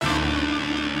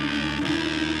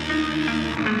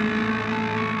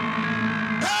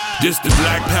This the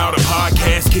Black Powder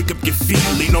Podcast. Kick up your feet,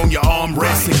 lean on your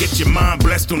armrest, and get your mind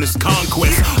blessed on this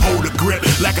conquest. Hold a grip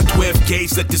like a 12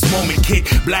 gauge, let this moment kick.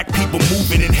 Black people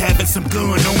moving and having some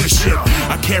gun ownership.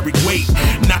 I carry weight,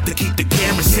 not to keep the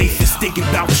camera safe. It's thinking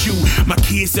about you, my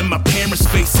kids and my parents'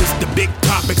 faces. The big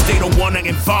topics, they don't wanna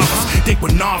involve us. Think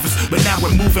we're novice, but now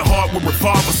we're moving hard with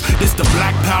revolvers. This the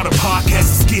Black Powder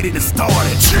Podcast, let's get it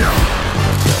started.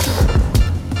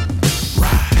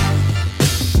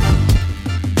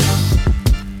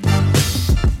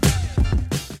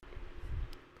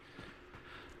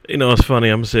 You know, it's funny,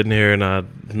 I'm sitting here and I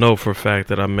know for a fact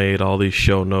that I made all these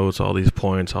show notes, all these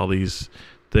points, all these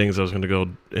things I was going to go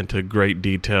into great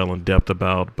detail and depth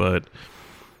about, but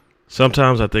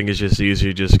sometimes I think it's just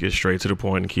easier to just get straight to the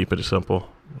point and keep it simple.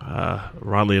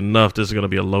 Oddly enough, this is going to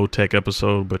be a low-tech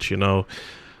episode, but you know,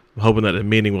 I'm hoping that the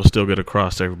meaning will still get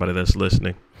across to everybody that's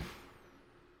listening.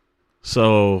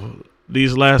 So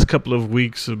these last couple of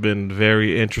weeks have been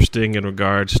very interesting in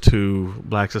regards to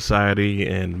Black society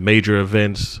and major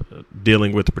events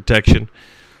dealing with protection.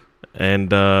 And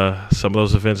some of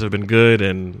those events have been good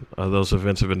and those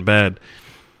events have been bad.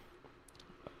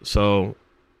 So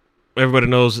everybody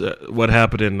knows what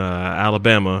happened in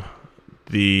Alabama,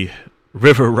 the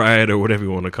river riot or whatever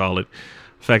you want to call it.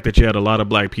 The fact that you had a lot of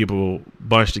black people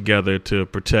bunched together to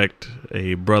protect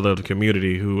a brother of the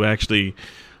community who actually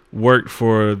worked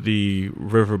for the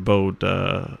riverboat,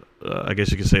 I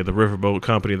guess you could say the riverboat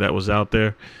company that was out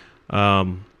there.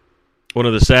 One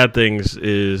of the sad things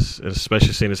is,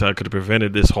 especially seeing as how it could have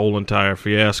prevented this whole entire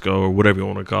fiasco or whatever you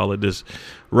want to call it, this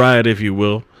riot, if you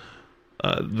will.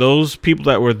 Those people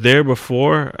that were there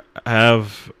before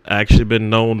have actually been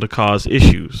known to cause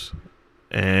issues.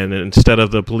 And instead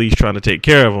of the police trying to take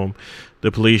care of them,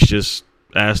 the police just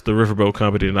asked the riverboat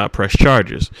company to not press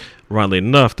charges. Ironically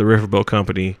enough, the riverboat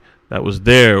company that was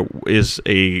there is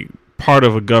a part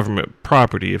of a government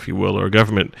property, if you will, or a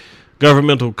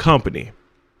governmental company.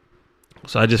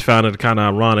 So I just found it kind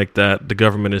of ironic that the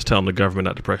government is telling the government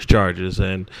not to press charges,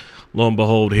 and lo and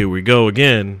behold, here we go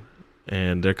again,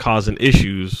 and they're causing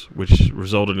issues which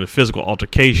resulted in physical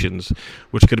altercations,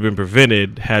 which could have been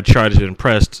prevented had charges been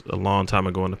pressed a long time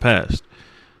ago in the past.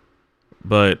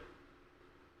 But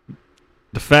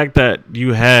the fact that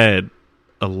you had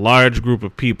a large group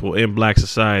of people in Black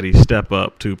society step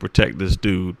up to protect this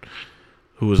dude,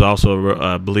 who was also,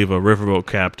 I believe, a riverboat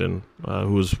captain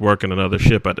who was working another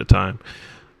ship at the time.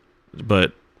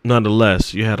 But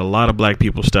nonetheless, you had a lot of black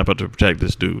people step up to protect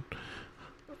this dude.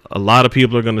 A lot of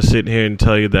people are going to sit here and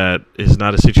tell you that it's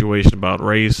not a situation about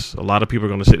race. A lot of people are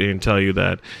going to sit here and tell you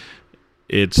that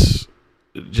it's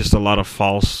just a lot of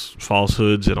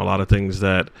falsehoods and a lot of things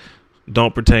that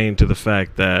don't pertain to the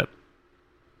fact that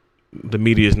the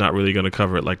media is not really going to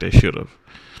cover it like they should have.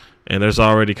 And there's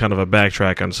already kind of a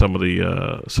backtrack on some of the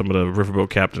riverboat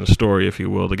captain's story, if you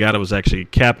will. The guy that was actually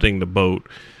captaining the boat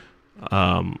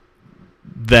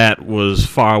that was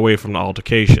far away from the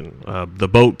altercation. The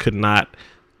boat could not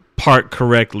park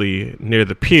correctly near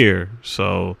the pier,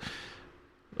 so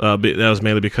that was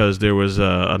mainly because there was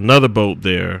another boat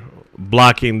there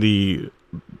blocking the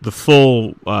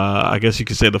full, I guess you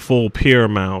could say, the full pier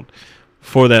amount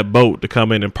for that boat to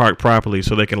come in and park properly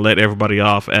so they can let everybody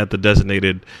off at the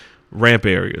designated ramp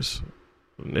areas,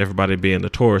 everybody being the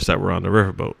tourists that were on the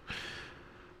riverboat.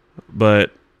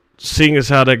 But seeing as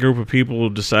how that group of people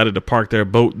decided to park their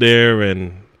boat there,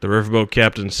 and the riverboat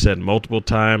captain said multiple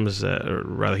times, or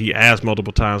rather he asked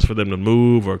multiple times for them to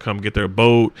move or come get their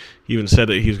boat. He even said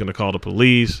that he was going to call the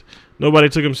police. Nobody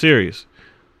took him serious.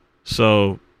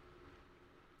 So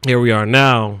here we are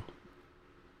now.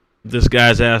 This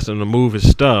guy's asked him to move his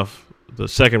stuff. The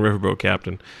second riverboat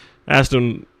captain asked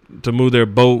him to move their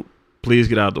boat. Please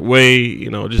get out of the way.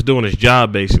 You know, just doing his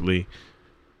job basically.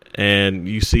 And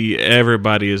you see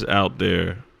everybody is out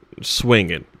there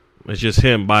swinging. It's just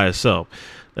him by himself.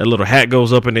 That little hat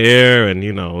goes up in the air, and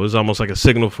you know, it's almost like a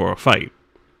signal for a fight.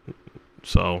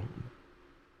 So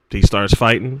he starts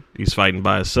fighting. He's fighting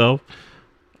by himself.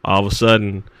 All of a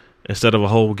sudden, instead of a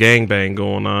whole gangbang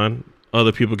going on,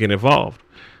 other people get involved.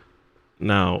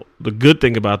 Now, the good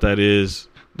thing about that is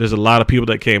there's a lot of people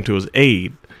that came to his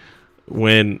aid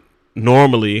when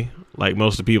normally, like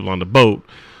most of the people on the boat,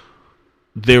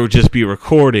 they would just be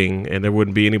recording and there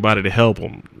wouldn't be anybody to help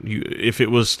them. If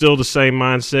it was still the same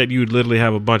mindset, you would literally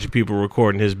have a bunch of people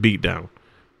recording his beatdown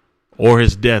or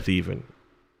his death even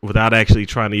without actually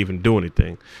trying to even do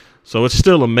anything. So it's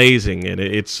still amazing, and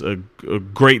it's a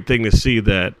great thing to see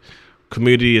that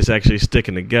community is actually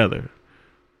sticking together,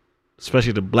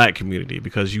 especially the black community,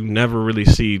 because you never really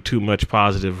see too much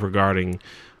positive regarding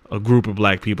a group of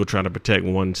black people trying to protect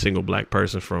one single black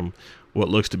person from what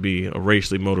looks to be a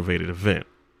racially motivated event.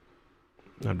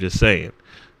 I'm just saying.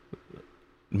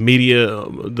 Media,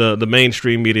 the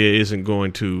mainstream media isn't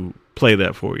going to play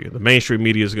that for you. The mainstream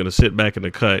media is going to sit back in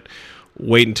the cut,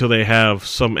 wait until they have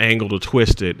some angle to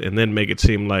twist it, and then make it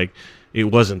seem like it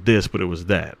wasn't this, but it was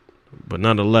that. But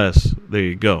nonetheless, there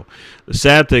you go. The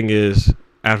sad thing is,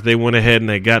 after they went ahead and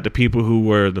they got the people who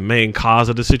were the main cause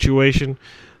of the situation,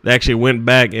 they actually went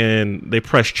back and they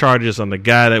pressed charges on the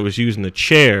guy that was using the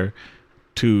chair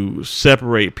to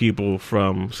separate people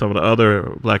from some of the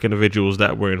other black individuals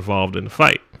that were involved in the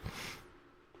fight.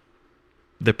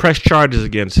 They pressed charges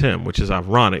against him, which is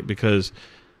ironic because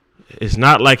it's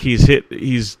not like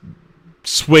he's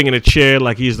swinging a chair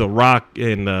like he's The Rock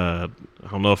in, I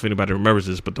don't know if anybody remembers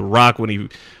this, but The Rock when he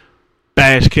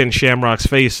bashed Ken Shamrock's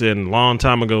face in a long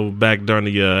time ago back during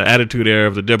the Attitude Era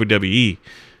of the WWE.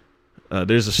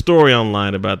 There's a story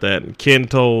online about that, and Ken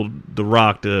told The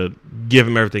Rock to give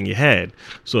him everything he had.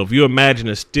 So if you imagine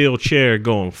a steel chair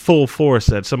going full force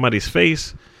at somebody's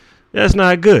face, that's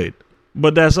not good.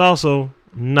 But that's also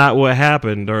not what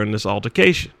happened during this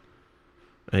altercation.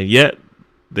 And yet,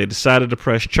 they decided to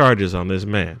press charges on this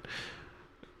man.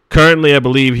 Currently, I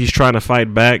believe he's trying to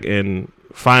fight back and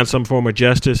find some form of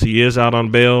justice. He is out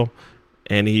on bail,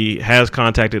 and he has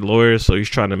contacted lawyers, so he's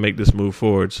trying to make this move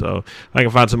forward. So if I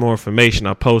can find some more information,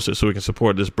 I'll post it so we can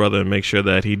support this brother and make sure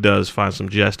that he does find some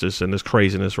justice in this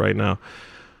craziness right now.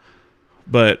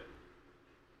 But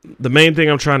the main thing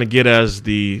I'm trying to get at is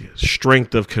the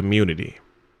strength of community.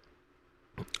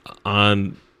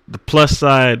 On the plus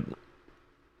side,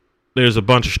 there's a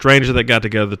bunch of strangers that got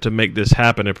together to make this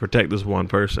happen and protect this one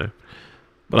person.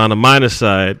 But on the minus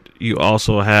side, you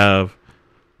also have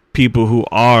people who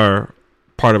are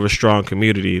part of a strong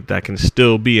community that can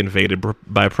still be invaded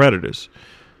by predators.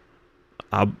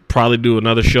 I'll probably do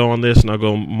another show on this, and I'll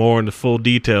go more into full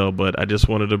detail, but I just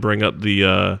wanted to bring up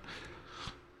the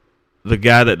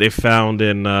guy that they found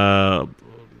in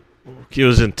it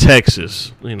was in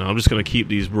Texas. You know, I'm just going to keep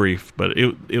these brief, but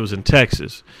it was in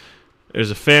Texas.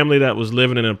 There's a family that was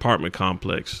living in an apartment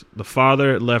complex. The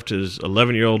father left his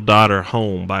 11-year-old daughter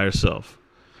home by herself.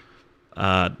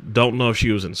 Don't know if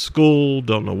she was in school.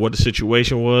 Don't know what the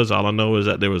situation was. All I know is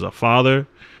that there was a father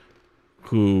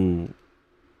who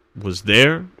was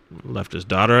there, left his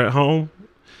daughter at home,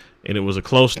 and it was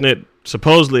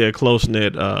supposedly a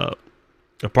close-knit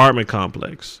apartment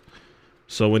complex.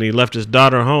 So when he left his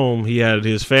daughter home, he had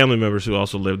his family members who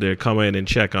also lived there come in and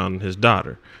check on his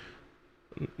daughter.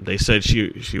 They said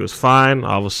she was fine.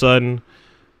 All of a sudden,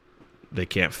 they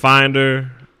can't find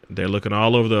her. They're looking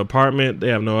all over the apartment. They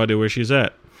have no idea where she's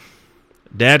at.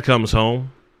 Dad comes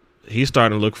home. He's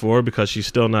starting to look for her because she's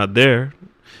still not there.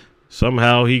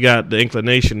 Somehow he got the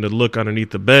inclination to look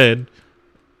underneath the bed,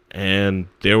 and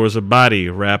there was a body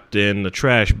wrapped in a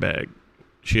trash bag.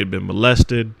 She had been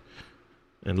molested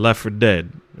and left for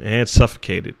dead and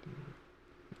suffocated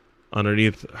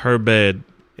underneath her bed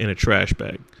in a trash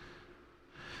bag.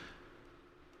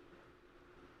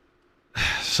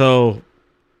 So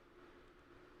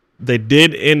they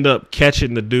did end up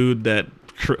catching the dude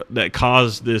that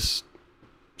caused this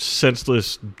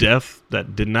senseless death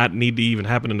that did not need to even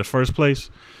happen in the first place.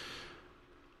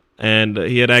 And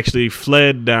he had actually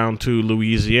fled down to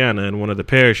Louisiana in one of the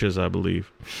parishes, I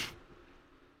believe.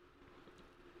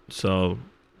 So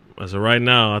as of right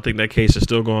now, I think that case is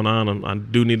still going on. I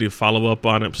do need to follow up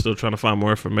on it. I'm still trying to find more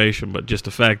information, but just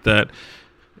the fact that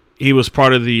he was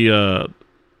part of the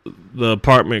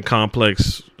apartment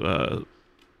complex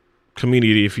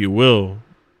community, if you will,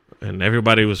 and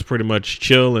everybody was pretty much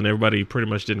chill and everybody pretty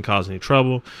much didn't cause any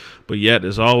trouble. But yet,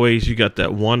 as always, you got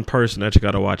that one person that you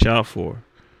got to watch out for.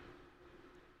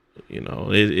 You know,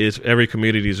 it's every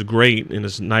community is great, and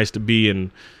it's nice to be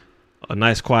in a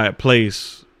nice, quiet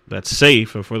place that's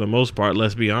safe. And for the most part,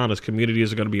 let's be honest,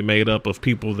 communities are going to be made up of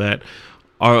people that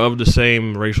are of the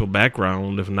same racial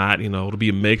background. If not, you know, it'll be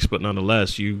a mix, but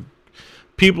nonetheless,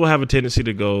 people have a tendency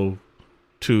to go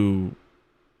to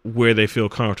where they feel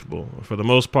comfortable. For the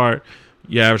most part,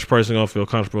 your average person gonna feel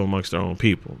comfortable amongst their own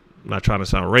people. Not trying to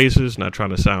sound racist, not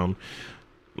trying to sound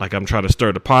like I'm trying to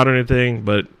stir the pot or anything,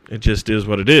 but it just is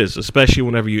what it is, especially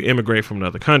whenever you immigrate from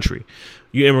another country.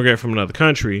 You immigrate from another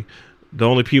country, the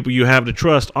only people you have to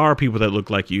trust are people that look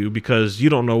like you because you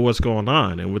don't know what's going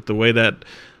on. And with the way that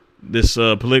this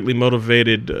politically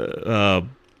motivated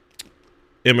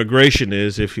immigration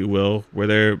is, if you will, where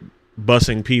they're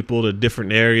busing people to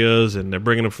different areas and they're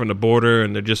bringing them from the border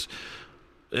and they're just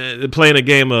playing a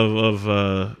game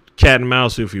of cat and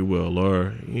mouse, if you will,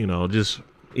 or, you know, just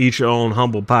eat your own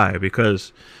humble pie,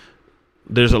 because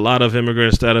there's a lot of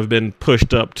immigrants that have been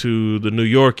pushed up to the New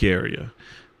York area.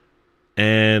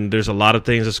 And there's a lot of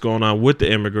things that's going on with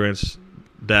the immigrants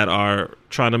that are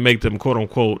trying to make them, quote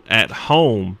unquote, at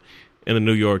home in the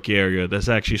New York area. That's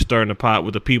actually stirring the pot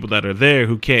with the people that are there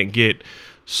who can't get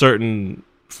certain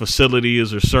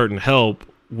facilities or certain help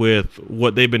with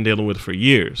what they've been dealing with for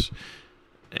years.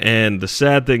 And the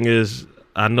sad thing is,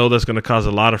 I know that's going to cause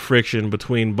a lot of friction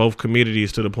between both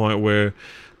communities to the point where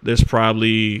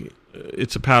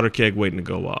it's a powder keg waiting to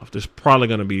go off. There's probably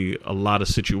going to be a lot of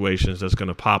situations that's going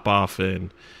to pop off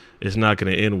and it's not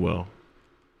going to end well.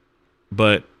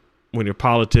 But when your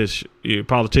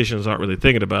politicians aren't really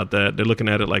thinking about that, they're looking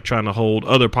at it like trying to hold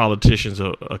other politicians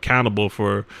accountable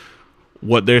for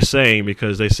what they're saying,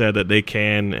 because they said that they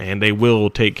can and they will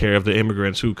take care of the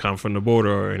immigrants who come from the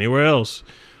border or anywhere else.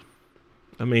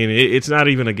 I mean, it's not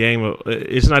even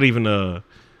it's not even a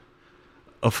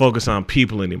focus on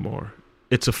people anymore.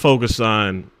 It's a focus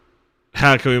on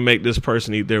how can we make this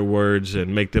person eat their words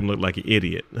and make them look like an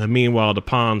idiot. And meanwhile, the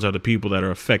pawns are the people that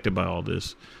are affected by all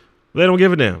this. They don't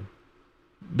give a damn.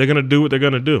 They're going to do what they're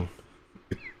going to do.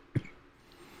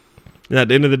 And at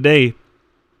the end of the day,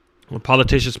 when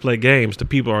politicians play games, the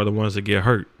people are the ones that get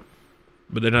hurt.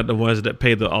 But they're not the ones that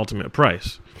pay the ultimate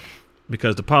price.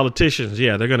 Because the politicians,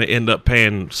 they're going to end up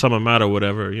paying some amount or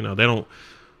whatever.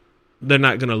 They're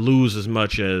not going to lose as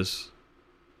much as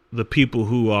the people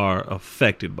who are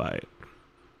affected by it.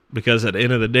 Because at the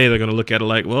end of the day, they're going to look at it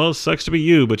like, well, it sucks to be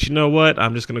you, but you know what?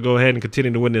 I'm just going to go ahead and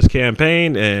continue to win this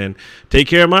campaign and take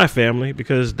care of my family,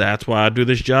 because that's why I do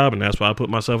this job and that's why I put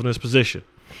myself in this position.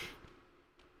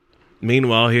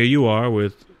 Meanwhile, here you are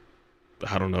with,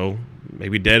 I don't know,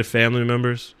 maybe dead family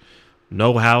members,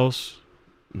 no house,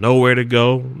 nowhere to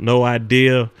go, no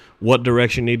idea what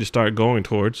direction you need to start going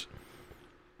towards.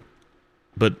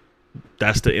 But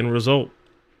that's the end result.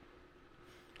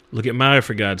 Look at Maui,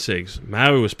 for God's sakes.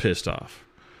 Maui was pissed off.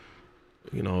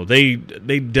 They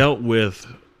dealt with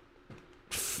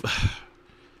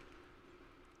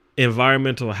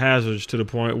environmental hazards to the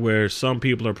point where some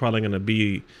people are probably going to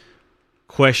be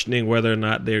questioning whether or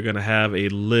not they're going to have a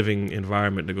living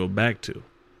environment to go back to.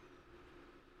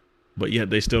 But yet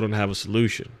they still don't have a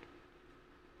solution.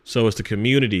 So it's the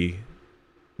community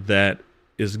that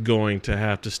is going to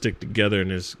have to stick together and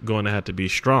is going to have to be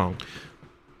strong.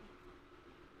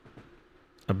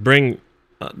 I bring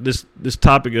this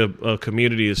topic of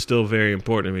community is still very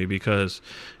important to me, because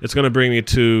it's going to bring me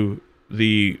to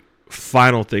the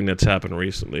final thing that's happened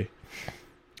recently.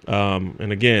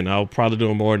 And again, I'll probably do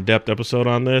a more in-depth episode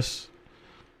on this,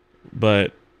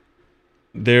 but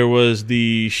there was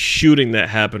the shooting that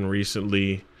happened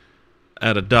recently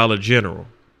at a Dollar General.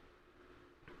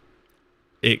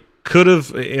 It could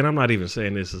have, and I'm not even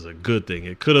saying this is a good thing,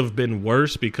 it could have been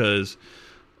worse, because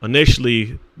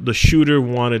initially the shooter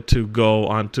wanted to go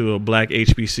onto a black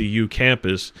HBCU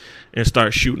campus and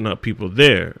start shooting up people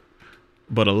there.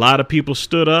 But a lot of people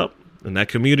stood up, and that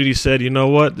community said, you know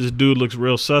what, this dude looks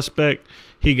real suspect.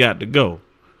 He got to go.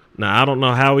 Now, I don't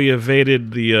know how he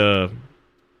evaded the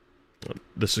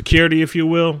security, if you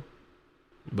will.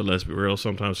 But let's be real,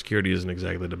 sometimes security isn't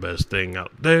exactly the best thing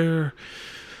out there.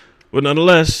 But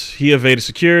nonetheless, he evaded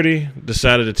security,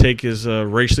 decided to take his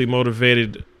racially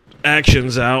motivated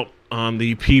actions out on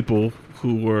the people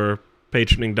who were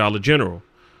patroning Dollar General.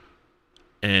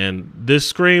 And this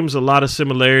screams a lot of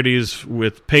similarities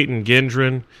with Peyton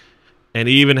Gendron, and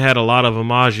he even had a lot of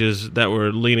homages that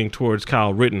were leaning towards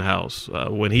Kyle Rittenhouse.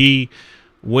 When he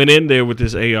went in there with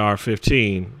his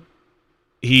AR-15,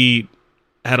 he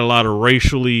had a lot of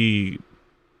racially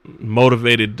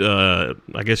motivated, I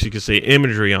guess you could say,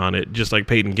 imagery on it, just like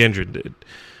Peyton Gendron did.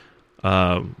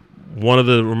 One of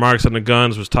the remarks on the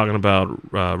guns was talking about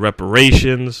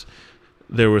reparations.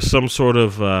 There was some sort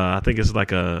of, I think it's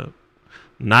like a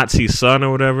Nazi son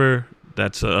or whatever.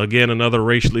 That's, again, another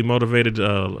racially motivated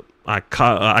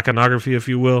iconography, if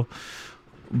you will.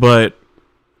 But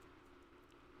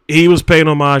he was paying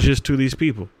homages to these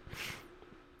people.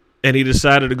 And he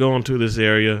decided to go into this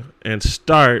area and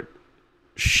start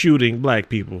shooting black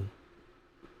people.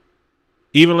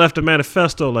 Even left a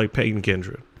manifesto like Peyton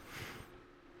Gendron.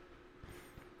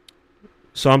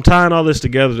 So I'm tying all this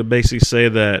together to basically say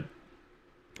that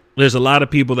there's a lot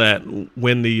of people that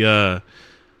when the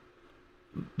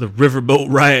riverboat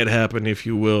riot happened, if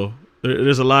you will,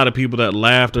 there's a lot of people that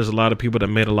laughed. There's a lot of people that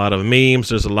made a lot of memes.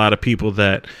 There's a lot of people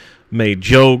that made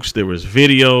jokes. There was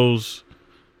videos.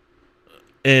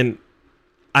 And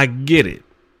I get it.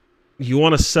 You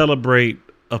want to celebrate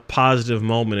a positive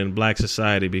moment in black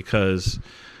society because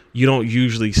you don't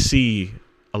usually see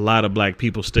a lot of black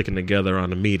people sticking together on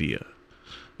the media,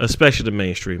 especially the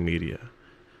mainstream media.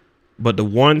 But the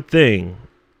one thing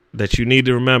that you need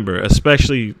to remember,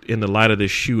 especially in the light of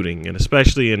this shooting, and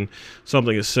especially in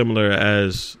something as similar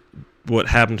as what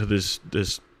happened to this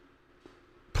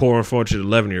poor, unfortunate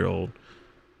 11-year-old.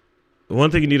 The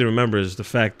one thing you need to remember is the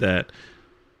fact that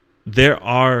there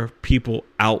are people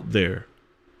out there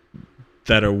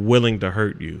that are willing to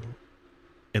hurt you,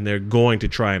 and they're going to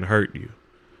try and hurt you.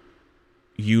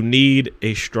 You need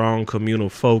a strong communal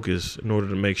focus in order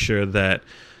to make sure that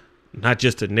not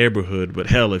just the neighborhood, but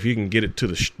hell, if you can get it to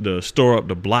the store up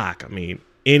the block, I mean,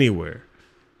 anywhere.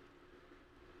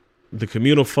 The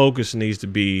communal focus needs to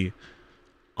be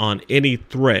on any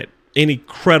threat, any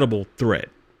credible threat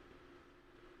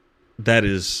that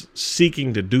is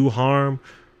seeking to do harm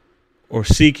or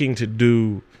seeking to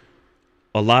do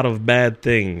a lot of bad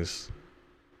things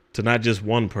to not just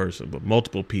one person, but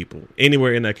multiple people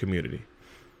anywhere in that community.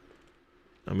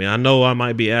 I mean, I know I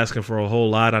might be asking for a whole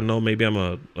lot. I know maybe I'm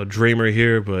a dreamer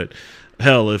here, but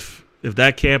hell, if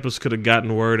that campus could have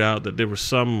gotten word out that there was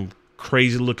some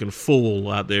crazy looking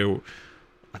fool out there,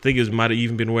 I think it might have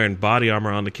even been wearing body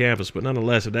armor on the campus. But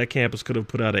nonetheless, if that campus could have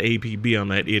put out an APB on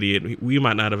that idiot, we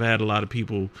might not have had a lot of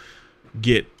people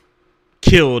get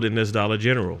killed in this Dollar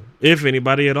General, if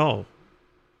anybody at all.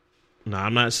 Now,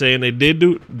 I'm not saying they did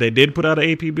put out an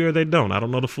APB or they don't. I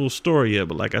don't know the full story yet,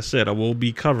 but like I said, I will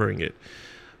be covering it.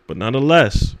 But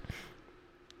nonetheless,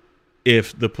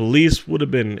 if the police would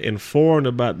have been informed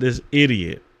about this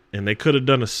idiot and they could have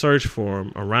done a search for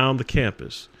him around the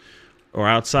campus or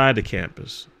outside the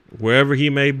campus, wherever he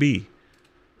may be,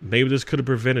 maybe this could have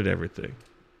prevented everything.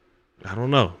 I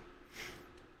don't know.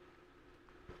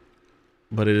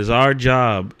 But it is our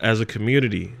job as a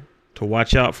community to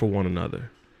watch out for one another.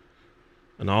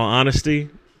 In all honesty,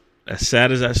 as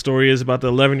sad as that story is about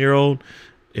the 11-year-old,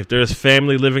 if there's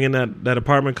family living in that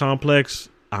apartment complex,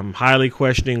 I'm highly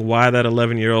questioning why that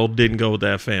 11-year-old didn't go with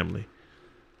that family.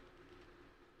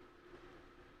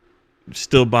 It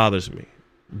still bothers me.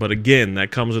 But again,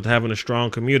 that comes with having a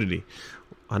strong community.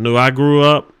 I knew I grew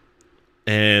up,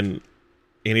 and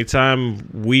anytime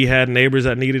we had neighbors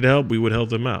that needed help, we would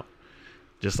help them out.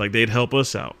 Just like they'd help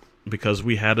us out because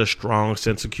we had a strong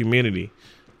sense of community.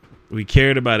 We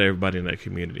cared about everybody in that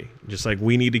community, just like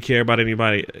we need to care about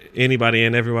anybody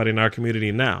and everybody in our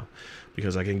community now,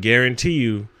 because I can guarantee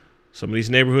you some of these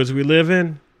neighborhoods we live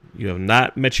in, you have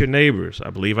not met your neighbors. I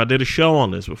believe I did a show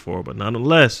on this before, but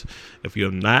nonetheless, if you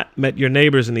have not met your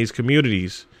neighbors in these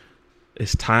communities,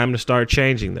 it's time to start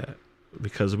changing that,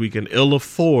 because we can ill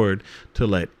afford to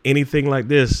let anything like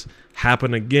this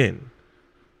happen again.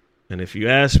 And if you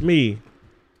ask me,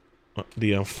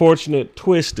 the unfortunate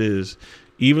twist is,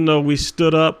 even though we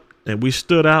stood up and we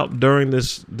stood out during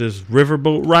this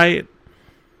riverboat riot,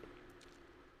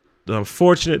 the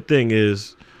unfortunate thing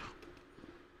is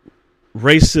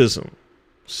racism,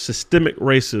 systemic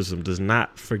racism, does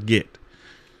not forget.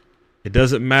 It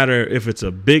doesn't matter if it's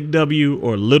a big W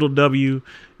or little w,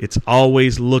 it's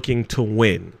always looking to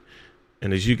win.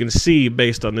 And as you can see,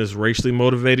 based on this racially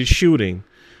motivated shooting,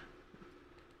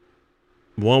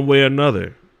 one way or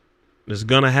another, it's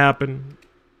going to happen.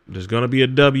 There's going to be a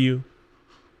W.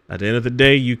 At the end of the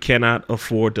day, you cannot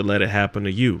afford to let it happen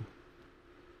to you.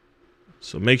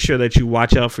 So make sure that you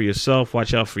watch out for yourself,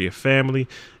 watch out for your family,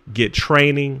 get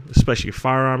training, especially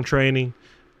firearm training.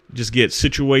 Just get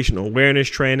situational awareness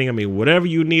training. I mean, whatever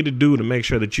you need to do to make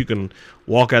sure that you can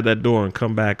walk out that door and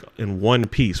come back in one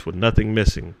piece with nothing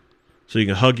missing. So you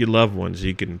can hug your loved ones.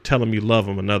 You can tell them you love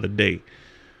them another day.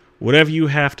 Whatever you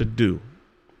have to do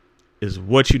is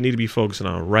what you need to be focusing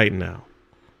on right now.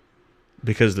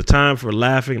 Because the time for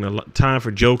laughing, the time for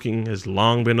joking has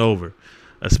long been over,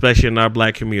 especially in our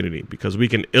black community, because we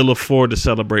can ill afford to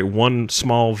celebrate one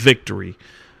small victory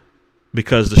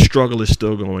because the struggle is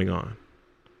still going on.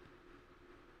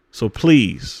 So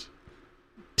please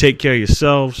take care of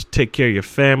yourselves, take care of your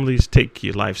families, take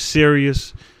your life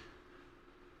serious,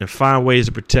 and find ways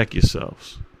to protect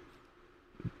yourselves.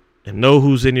 And know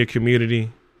who's in your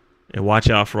community and watch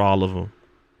out for all of them.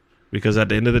 Because at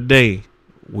the end of the day,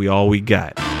 we all we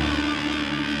got.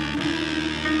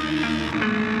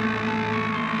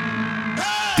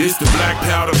 This the Black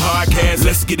Powder Podcast,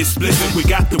 let's get explicit. We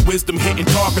got the wisdom hitting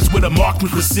targets with a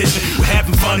marksman's precision. We're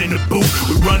having fun in the booth,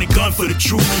 we're running gun for the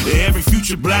truth. Every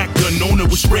future black gun owner,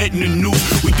 we're spreading the news.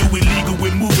 We do illegal,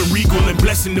 we're moving regal and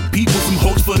blessing the people. Some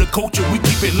hopes for the culture, we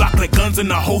keep it locked like guns in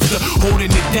our holster.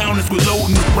 Holding it down as we're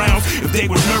loading the rounds. If they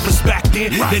were nervous back then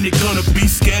they're gonna be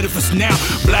scared of us now.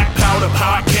 Black Powder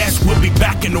Podcast, we'll be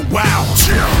back in a while.